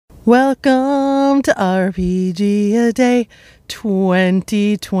Welcome to RPGaDAY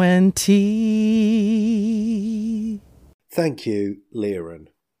 2020. Thank you, Liren.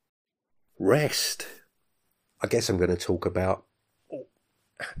 Rest. I guess I'm going to talk about...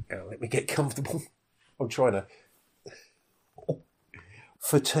 let me get comfortable. I'm trying to...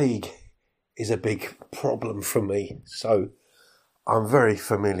 Fatigue is a big problem for me, so I'm very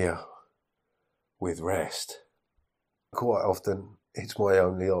familiar with rest. Quite often, it's my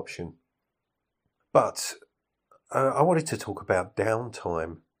only option. But I wanted to talk about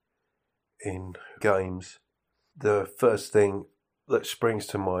downtime in games. The first thing that springs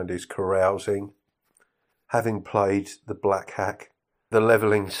to mind is carousing. Having played the Black Hack, the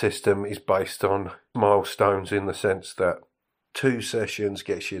levelling system is based on milestones in the sense that 2 sessions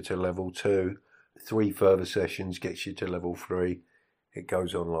gets you to level 2, 3 further sessions gets you to level 3. It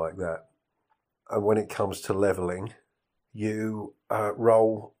goes on like that. And when it comes to levelling, you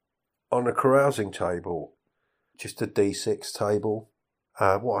roll on a carousing table, just a D6 table.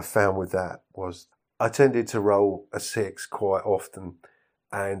 What I found with that was I tended to roll a 6 quite often,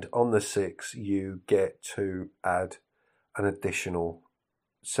 and on the 6 you get to add an additional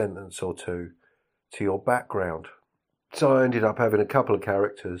sentence or two to your background. So I ended up having a couple of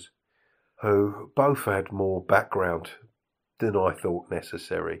characters who both had more background than I thought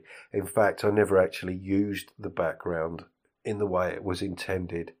necessary. In fact, I never actually used the background in the way it was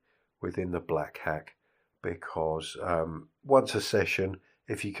intended within the Black Hack, because once a session,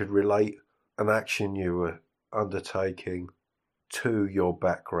 if you could relate an action you were undertaking to your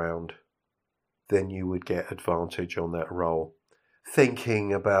background, then you would get advantage on that roll.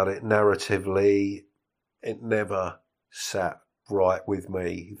 Thinking about it narratively, it never sat right with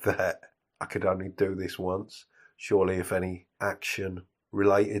me that I could only do this once. Surely if any action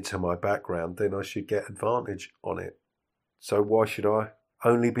related to my background, then I should get advantage on it. So why should I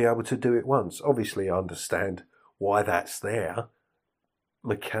only be able to do it once? Obviously I understand why that's there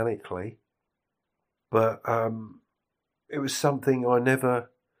mechanically, but it was something I never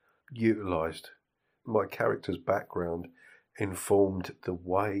utilised. My character's background informed the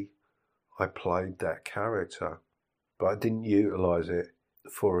way I played that character, but I didn't utilise it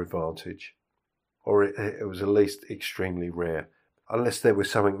for advantage, or it was at least extremely rare, unless there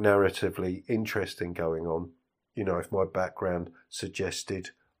was something narratively interesting going on. You know, if my background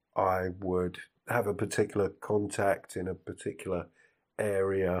suggested I would have a particular contact in a particular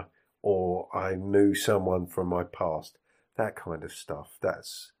area, or I knew someone from my past, that kind of stuff.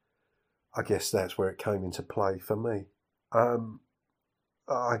 I guess that's where it came into play for me. I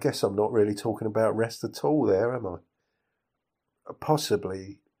guess I'm not really talking about rest at all there, am I?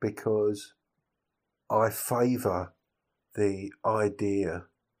 Possibly because I favour the idea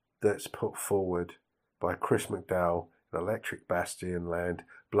that's put forward by Chris McDowell in Electric Bastion Land,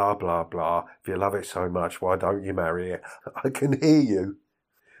 blah, blah, blah. If you love it so much, why don't you marry it? I can hear you.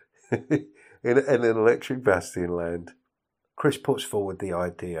 in an Electric Bastion Land, Chris puts forward the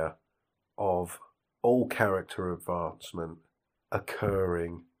idea of all character advancement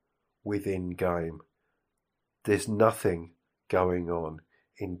occurring within game. There's nothing going on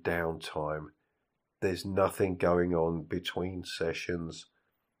in downtime. There's nothing going on between sessions.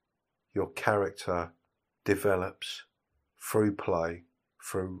 Your character develops through play,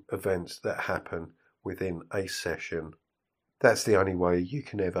 through events that happen within a session. That's the only way you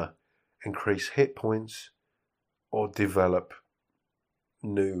can ever increase hit points or develop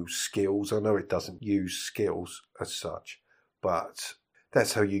new skills. I know it doesn't use skills as such, but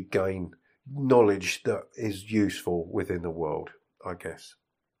that's how you gain knowledge that is useful within the world, I guess.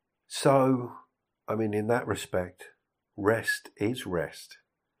 So, I mean, in that respect, rest is rest.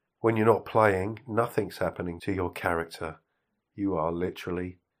 When you're not playing, nothing's happening to your character. You are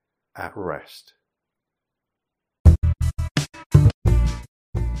literally at rest.